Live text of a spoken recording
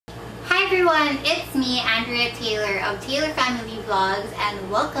everyone, it's me, Andrea Taylor of Taylor Family Vlogs,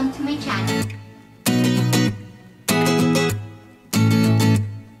 and welcome to my channel.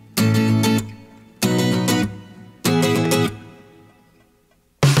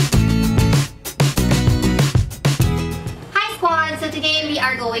 Hi squad! So today we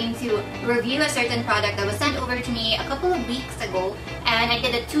are going to review a certain product that was sent over to me a couple of weeks ago, and I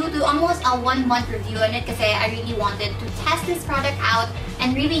did a 2 to almost a 1 month review on it because I really wanted to test this product out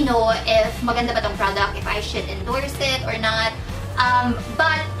and really know if maganda ba tong product, if I should endorse it or not.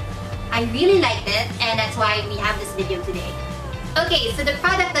 But I really liked it, and that's why we have this video today. Okay, so the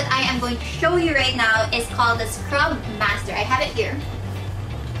product that I am going to show you right now is called the Scrub Master. I have it here.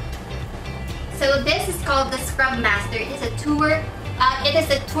 So this is called the Scrub Master. It is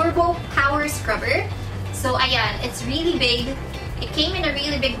a turbo power scrubber. So ayan, it's really big. It came in a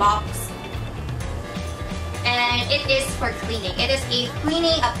really big box. And it is for cleaning. It is a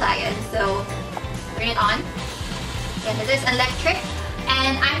cleaning appliance. So turn it on. And this is electric.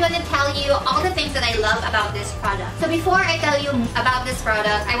 And I'm going to tell you all the things that I love about this product. So before I tell you about this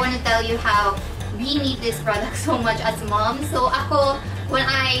product, I want to tell you how we need this product so much as moms. So ako, when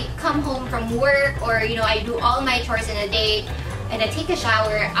I come home from work or I do all my chores in a day and I take a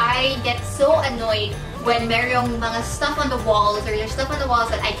shower, I get so annoyed when merong mga stuff on the walls or there's stuff on the walls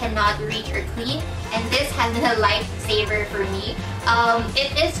that I cannot reach or clean, and this has been a lifesaver for me.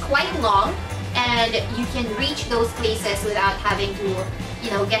 It is quite long and you can reach those places without having to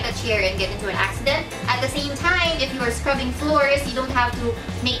get a chair and get into an accident. At the same time, if you are scrubbing floors, you don't have to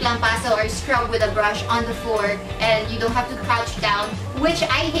make lampaso or scrub with a brush on the floor, and you don't have to crouch down, which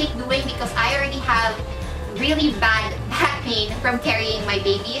I hate doing because I already have really bad back pain from carrying my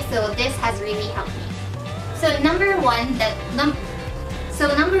baby, so this has really helped me. So number one, it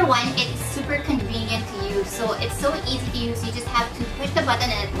is super convenient to use. So it's so easy to use. You just have to push the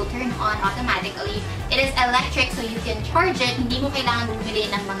button and it will turn on automatically. It is electric, so you can charge it. Hindi mo kailangan bumili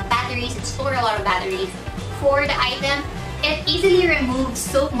ng mga batteries. It stores a lot of batteries for the item. It easily removes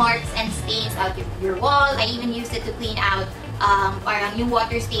soap marks and stains out of your wall. I even used it to clean out parang yung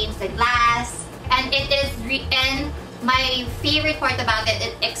water stains, the glass. And my favorite part about it,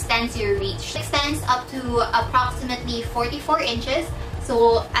 it extends your reach. It extends up to approximately 44 inches.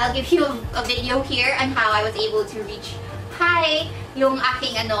 So I'll give you a video here on how I was able to reach high yung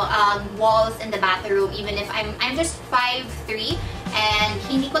aking walls in the bathroom, even if I'm just 5'3", and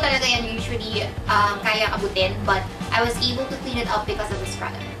hindi ko talaga yan usually kaya abutin, but I was able to clean it up because of this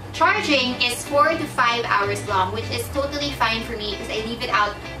product. Charging is 4 to 5 hours long, which is totally fine for me because I leave it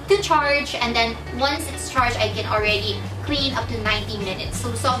out to charge, and then once it's charged, I can already clean up to 90 minutes.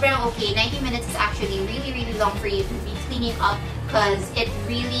 So sobrang okay. 90 minutes is actually really long for you to be cleaning up because it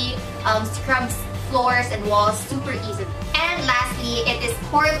really scrubs floors and walls super easily. And lastly, it is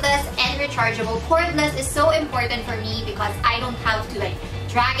cordless and rechargeable. Cordless is so important for me because I don't have to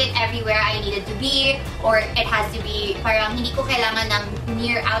drag it everywhere I need it to be, or it has to be parang hindi ko kailangan ng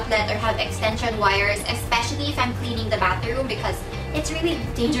near outlet or have extension wires, especially if I'm cleaning the bathroom, because it's really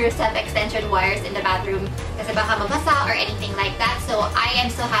dangerous to have extension wires in the bathroom kasi baka mabasa or anything like that. So I am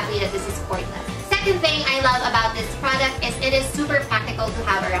so happy that this is cordless. Second thing I love about this product is it is super practical to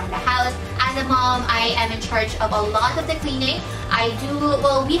have around the house. As a mom, I am in charge of a lot of the cleaning.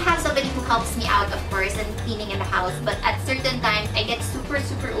 We have somebody who helps me out, of course, in cleaning in the house, but at certain times, I get super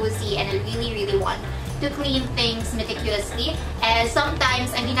OC and I really want to clean things meticulously. And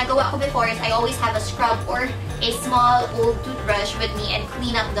sometimes, ang ginagawa ko before is I always have a scrub or a small old toothbrush with me and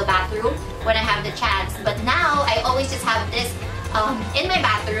clean up the bathroom when I have the chance. But now, I always just have this in my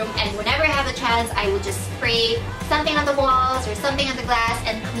bathroom, and whenever I have the chance, I will just spray something on the walls or something on the glass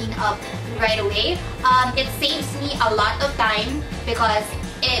and clean up right away. It saves me a lot of time because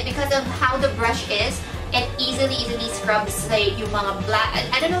of how the brush is. It easily scrubs yung mga black,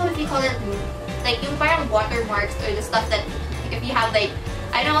 I don't know if you call it yung parang watermarks or the stuff that if you have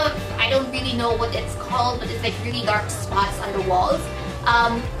I don't really know what it's called, but it's really dark spots on the walls.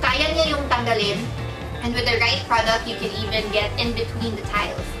 Kaya niya yung tanggalin. And with the right product, you can even get in between the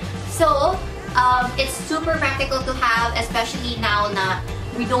tiles. So, it's super practical to have, especially now na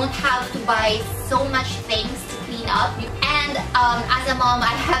we don't have to buy so much things to clean up. And as a mom,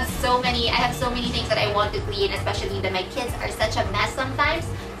 I have so many things that I want to clean, especially that my kids are such a mess sometimes.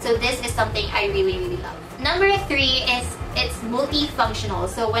 So this is something I really love. Number 3 is it's multifunctional.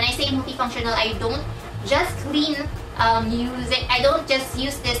 So when I say multifunctional, I don't just I don't just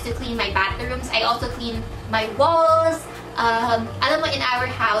use this to clean my bathrooms. I also clean my walls. Alam mo, in our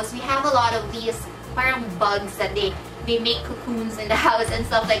house, we have a lot of these parang bugs that they make cocoons in the house and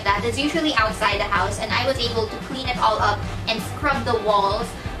stuff like that. It's usually outside the house, and I was able to clean it all up and scrub the walls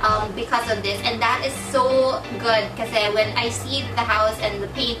because of this, and that is so good because when I see the house and the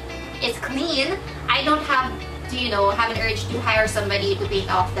paint is clean, I don't have to, you know, have an urge to hire somebody to paint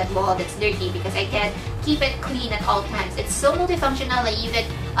off that wall that's dirty because I can keep it clean at all times. It's so multifunctional. I even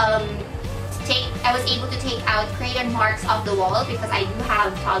I was able to take out crayon marks off the wall because I do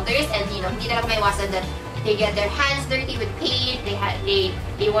have toddlers, and you know, hindi na lang maiwasan that they get their hands dirty with paint.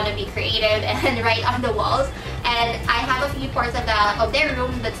 They want to be creative and write on the walls. And I have a few parts of their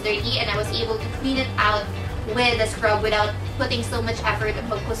room that's dirty, and I was able to clean it out with a scrub without putting so much effort and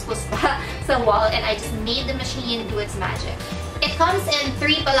magkuskus sa wall, and I just made the machine do its magic. It comes in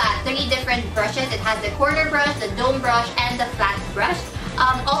three different brushes. It has the quarter brush, the dome brush, and the flat brush.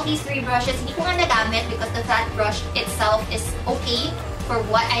 All these three brushes, hindi ko nga nagamit because the flat brush itself is okay for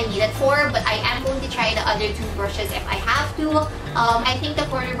what I need it for, but I am going to try the other two brushes if I have to. I think the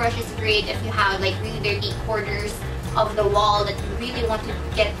quarter brush is great if you have like really dirty corners of the wall that you really want to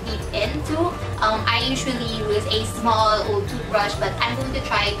get deep into. I usually use a small old toothbrush, but I'm going to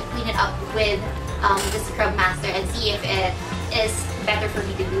try to clean it up with the Scrub Master and see if it is better for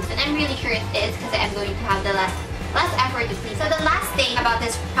me to use. And I'm really sure it is because I'm going to have the less effort to clean. So the last thing about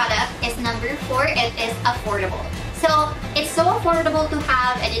this product is number 4. It is affordable. So it's so affordable to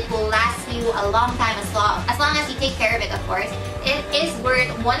have, and it will last you a long time as long as you take care of it, of course. It is worth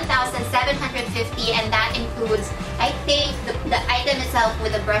 $1,750, and that includes, I think, the item itself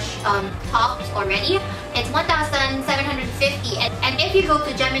with the brush tops already. It's $1,750, and if you go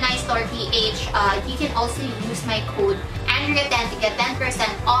to Gemini Store PH, you can also use my code Andrea10 to get 10%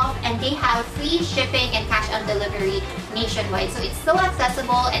 off, and they have free shipping and cash on delivery nationwide. So it's so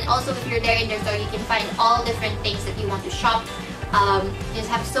accessible, and also if you're there in their store, you can find all different things that you want to shop. Just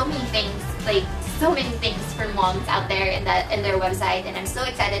have so many things, like so many things for moms out there in their website, and I'm so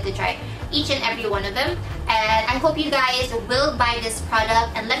excited to try each and every one of them. And I hope you guys will buy this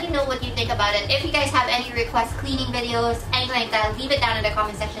product, and let me know what you think about it. If you guys have any request cleaning videos, anything like that, leave it down in the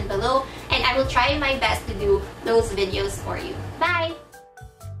comment section below, and I will try my best to do those videos for you. Bye!